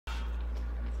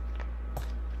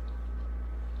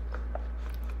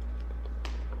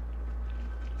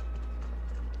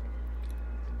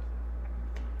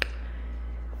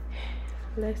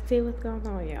Let's see what's going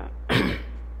on, y'all. I'm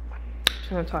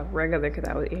trying to talk regular because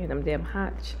I was eating them damn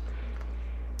hot.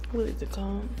 What is it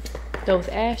called? Those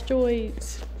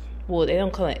asteroids. Well, they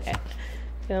don't call it.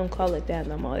 They don't call it that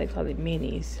no more. They call it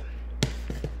minis.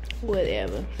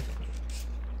 Whatever.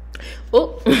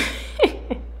 Oh,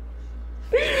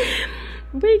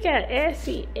 we got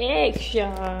S3X,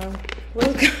 y'all.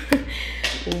 What's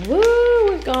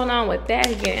going on with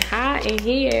that? It's getting hot in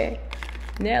here.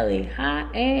 Nelly,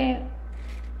 hot and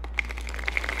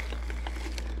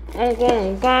I'm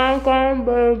going,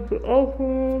 baby.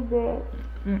 Okay, bro.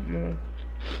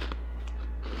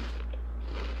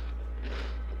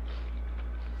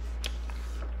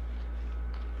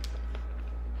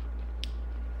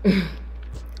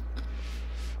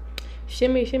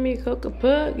 Shimmy, shimmy, coca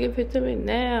puff, give it to me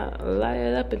now. Light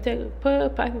it up and take a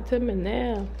puff, pass it to me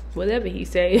now. Whatever he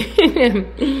say.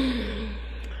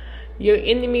 Your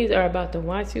enemies are about to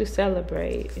watch you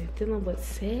celebrate. It's dealing with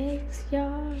sex,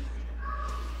 y'all.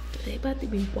 They about to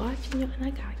be watching you, and I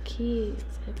got kids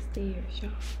upstairs,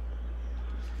 y'all.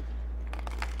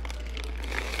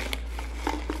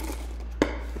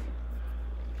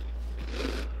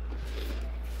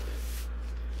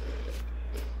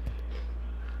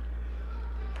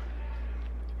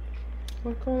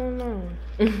 What's going on?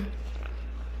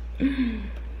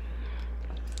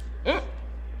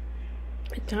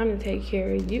 It's time to take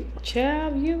care of you.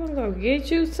 Child, you gonna go get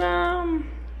you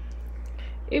some?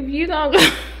 If you don't go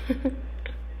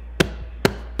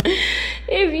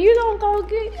if you don't go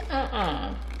get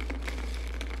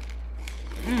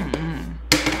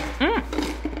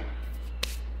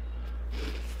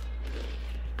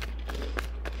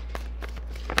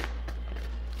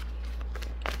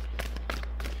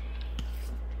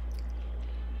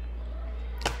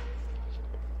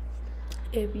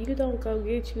if you don't go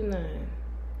get you none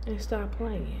and stop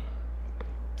playing,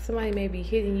 somebody may be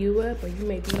hitting you up, or you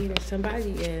may be hitting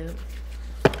somebody else.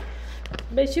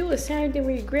 But you ashamed and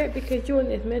regret because you're in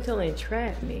this mental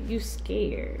entrapment. You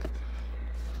scared.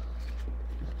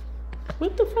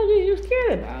 What the fuck are you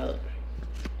scared about?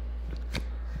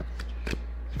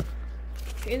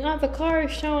 You know, the card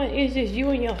is showing it's just you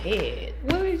in your head.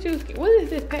 What is this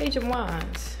page of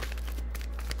wands?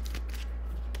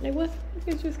 Like, what the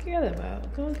fuck is you scared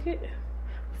about? Go get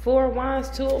 4 of wands,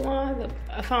 2 of wands,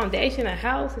 a foundation, a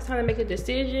house. It's time to make a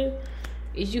decision.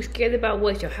 Is you scared about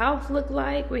what your house look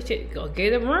like? We should go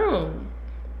get a room.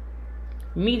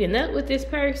 Meeting up with this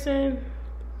person.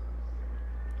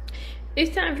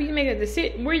 It's time for you to make a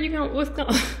decision. Where you going? What's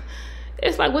going?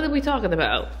 It's like, what are we talking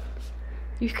about?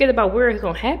 You scared about where it's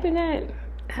gonna happen at?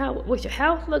 What your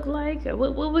house look like?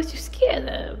 What you scared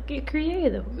of? Get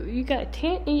creative. You got a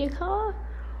tent in your car?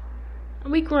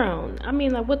 We grown. I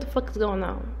mean, like, what the fuck is going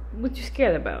on? What you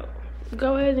scared about?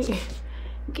 Go ahead and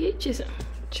get you some.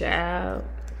 Child.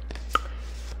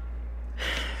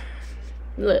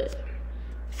 Look.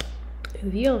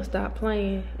 If you don't stop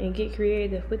playing and get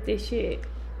creative with this shit,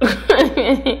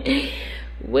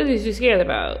 what is you scared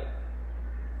about?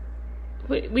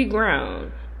 We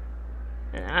grown.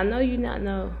 And I know you not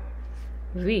know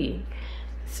V.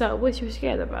 So what you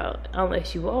scared about?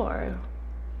 Unless you are.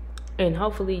 And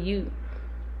hopefully you.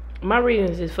 My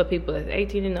readings is for people that's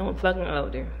 18 and no fucking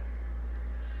older.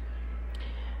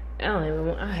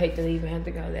 I hate to even have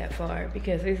to go that far,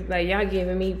 because it's like y'all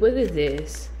giving me, what is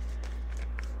this?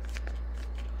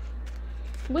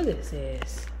 What is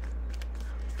this?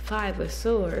 5 of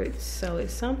Swords. So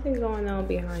it's something going on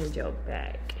behind your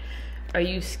back. Are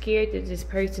you scared that this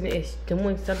person is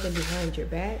doing something behind your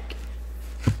back?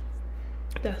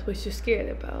 That's what you're scared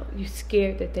about. You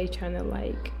scared that they trying to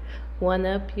like one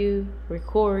up you,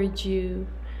 record you,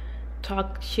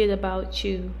 talk shit about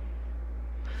you.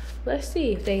 Let's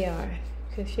see if they are.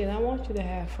 Cause shit, I want you to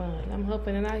have fun. I'm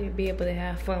hoping that I can be able to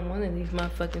have fun one of these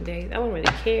motherfucking days. I don't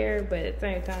really care, but at the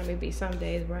same time, it'd be some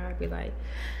days where I'd be like,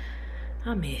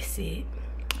 I miss it.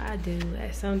 I do.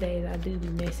 At some days, I do be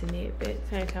missing it, but at the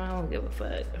same time, I don't give a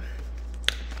fuck.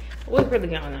 What's really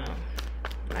going on?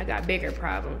 I got bigger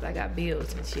problems. I got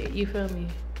bills and shit. You feel me?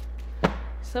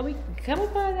 So we come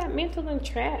up out of that mental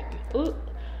entrapment. Ooh.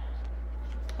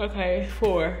 Okay,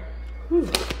 4. Whew.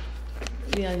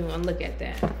 You don't even want to look at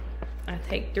that. I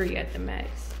take 3 at the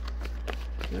max.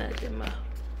 Nothing more.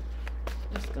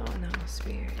 What's going on,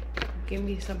 Spirit? Give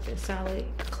me something solid,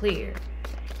 clear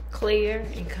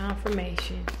and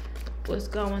confirmation. What's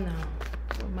going on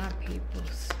with my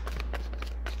peoples?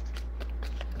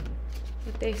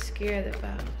 What they scared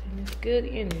about? And it's good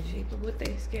energy, but what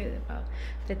they scared about?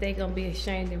 That they gonna be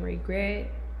ashamed and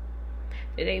regret?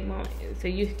 That they won't? So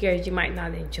you scared you might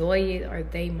not enjoy it, or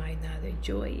they might not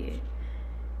enjoy it?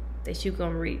 that you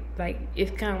gonna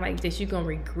it's kind of like that you gonna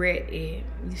regret it.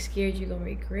 You scared you gonna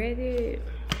regret it?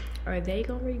 Are they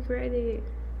gonna regret it?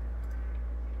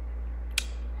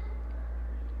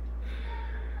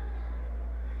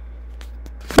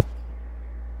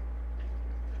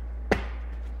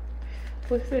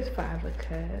 What's this 5 of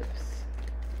Cups?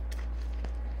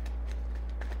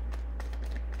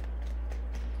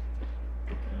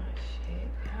 Oh shit.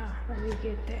 Oh, let me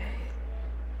get that.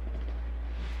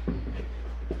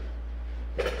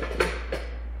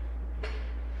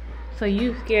 So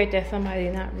you scared that somebody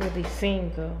not really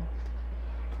single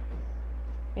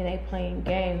and they playing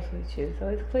games with you. So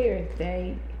it's clear as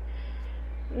day.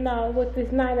 No, with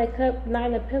this 9 of Cups,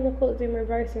 9 of Pentacles in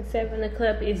reverse and 7 of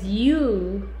Cups is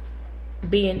you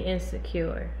being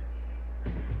insecure.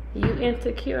 You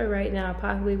insecure right now,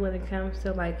 possibly when it comes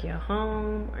to like your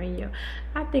home or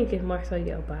I think it's more so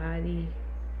your body.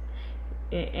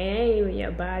 And ain't even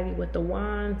your body with the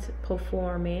Wands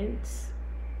performance.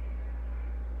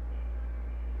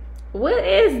 What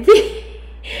is this?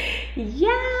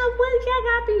 Yeah, what y'all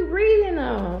got me reading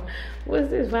on? What's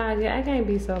this 5? I can't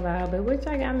be so loud, but what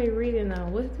y'all got me reading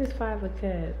on? What's this 5 of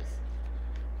Cups?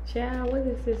 Child, what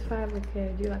is this 5 of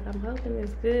Cups? You're like, I'm hoping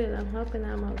it's good. I'm hoping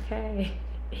I'm okay.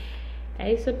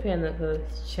 Ace of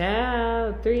Pentacles.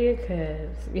 Child, 3 of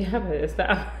Cups. Y'all better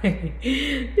stop.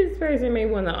 This person may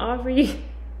want to offer you.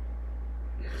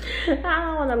 I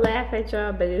don't want to laugh at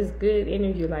y'all, but it's good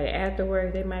energy. Like,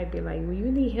 afterwards, they might be like, well, you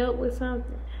need help with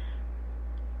something?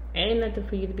 Ain't nothing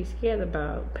for you to be scared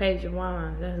about. Page of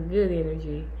Wands. That's good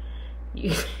energy.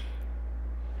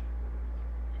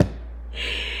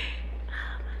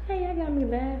 Y'all got me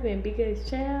laughing because,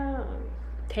 child,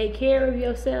 take care of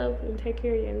yourself and take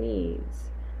care of your needs.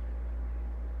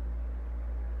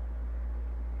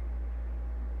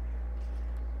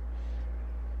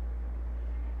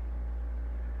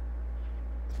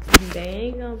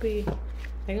 They gonna be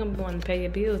wanting to pay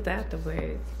your bills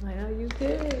afterwards. Like, oh, you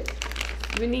good?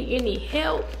 You need any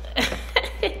help?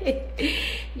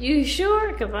 You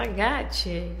sure? Cause I got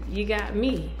you. You got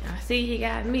me. I see you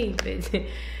got me, but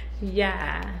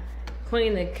yeah.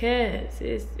 Queen of Cups,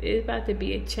 it's about to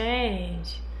be a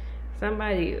change.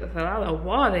 Somebody, a lot of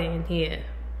water in here.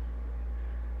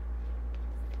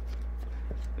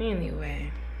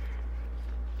 Anyway,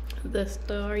 the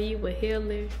story, you a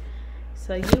healer,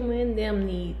 so you and them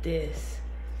need this.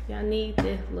 Y'all need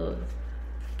this look.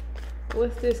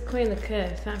 What's this Queen of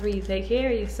Cups? Time for you to take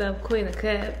care of yourself, Queen of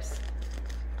Cups.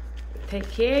 Take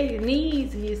care of your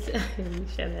needs and yourself.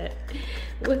 Shut up.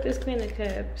 What's this Queen of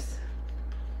Cups?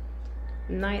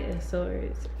 Knight of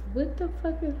Swords. What the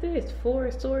fuck is this? 4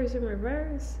 of Swords in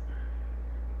reverse.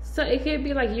 So it could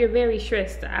be like you're very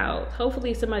stressed out.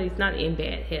 Hopefully somebody's not in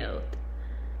bad health,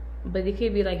 but it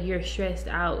could be like you're stressed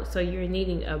out, so you're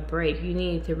needing a break. You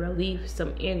need to relieve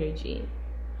some energy.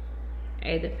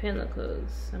 8 of Pentacles.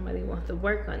 Somebody wants to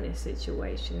work on this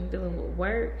situation, dealing with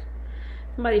work.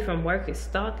 Somebody from work is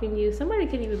stalking you. Somebody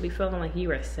could even be feeling like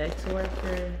you're a sex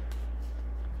worker.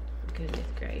 Goodness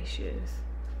gracious.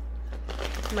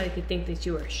 Somebody could think that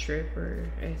you're a stripper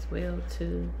as well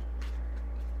too.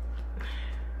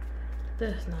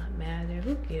 Does not matter.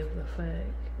 Who gives a fuck?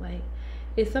 Like,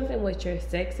 it's something with your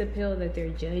sex appeal that they're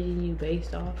judging you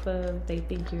based off of. They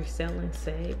think you're selling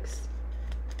sex.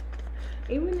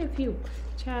 Even if you,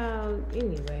 child,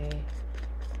 anyway.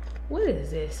 What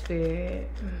is this, Spirit?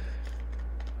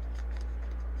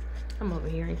 I'm over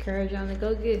here encouraging y'all to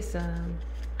go get some.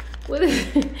 What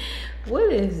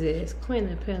is this? Queen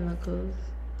of Pentacles.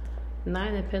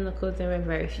 9 of Pentacles in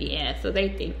reverse. Yeah, so they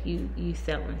think you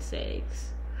selling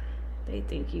sex. They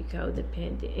think you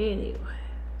codependent anyway.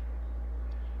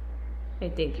 They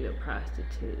think you're a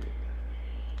prostitute.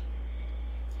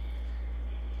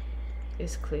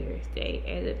 It's clear as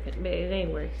day. But it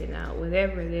ain't working out.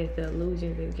 Whatever it is, the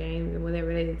illusions and games and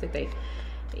whatever it is that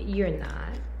you're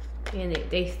not. And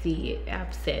they see it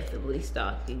obsessively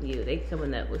stalking you. They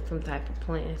coming up with some type of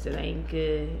plans that ain't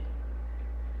good.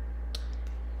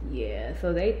 Yeah,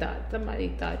 so somebody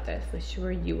thought that for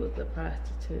sure you was a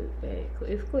prostitute. But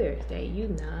it's clear as day, you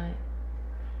not.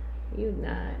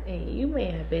 And you may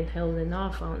have been holding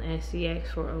off on S3X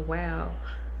for a while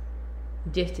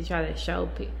just to try to show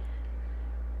people.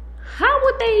 How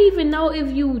would they even know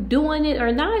if you doing it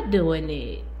or not doing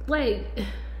it? Like,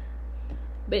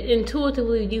 but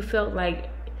intuitively you felt like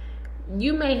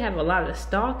you may have a lot of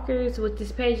stalkers with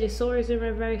this Page of Swords in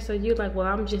reverse. So you're like, well,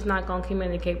 I'm just not going to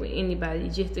communicate with anybody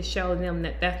just to show them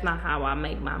that that's not how I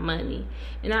make my money.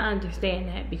 And I understand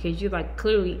that because you're like,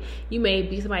 clearly you may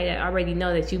be somebody that already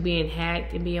know that you're being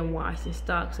hacked and being watched and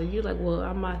stalked. So you're like, well,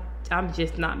 I'm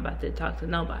just not about to talk to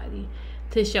nobody.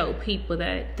 to show people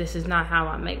that this is not how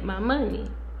I make my money.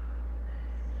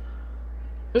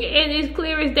 And it's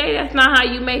clear as day that's not how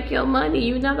you make your money.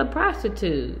 You're not a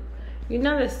prostitute. You're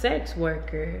not a sex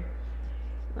worker.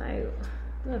 Like,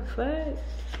 what the fuck?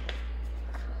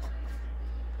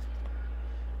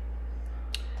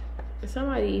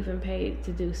 Somebody even paid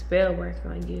to do spell work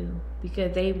on you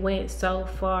because they went so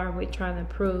far with trying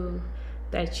to prove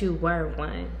that you were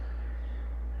one.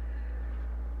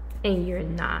 And you're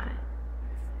not.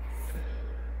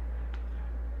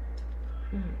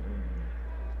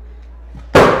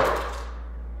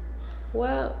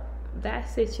 Well, that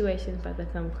situation's about to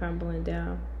come crumbling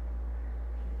down.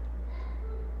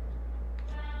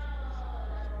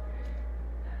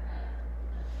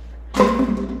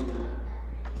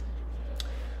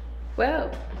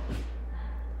 Well,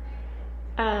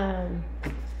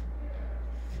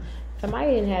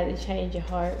 somebody didn't have to change your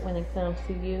heart when it comes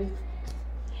to you.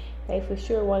 They for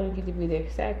sure wanted you to be their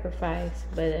sacrifice,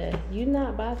 but you're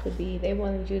not about to be. They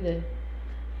wanted you to,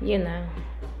 you know,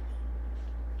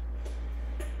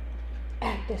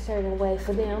 act a certain way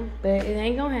for them, but it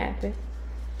ain't gonna happen.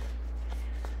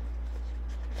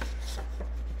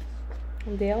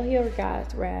 They'll hear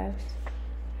God's wrath.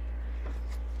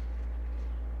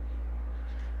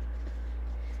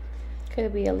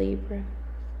 Could be a Libra.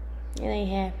 It ain't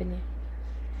happening.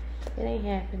 It ain't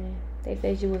happening. They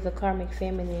said you was a karmic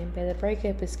feminine, but a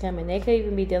breakup is coming. They could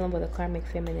even be dealing with a karmic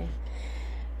feminine.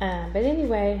 But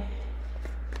anyway,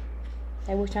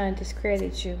 they were trying to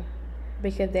discredit you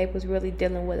because they was really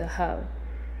dealing with a hoe.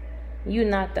 You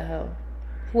not the hoe.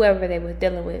 Whoever they was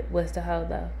dealing with was the hoe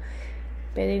though.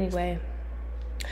 But anyway,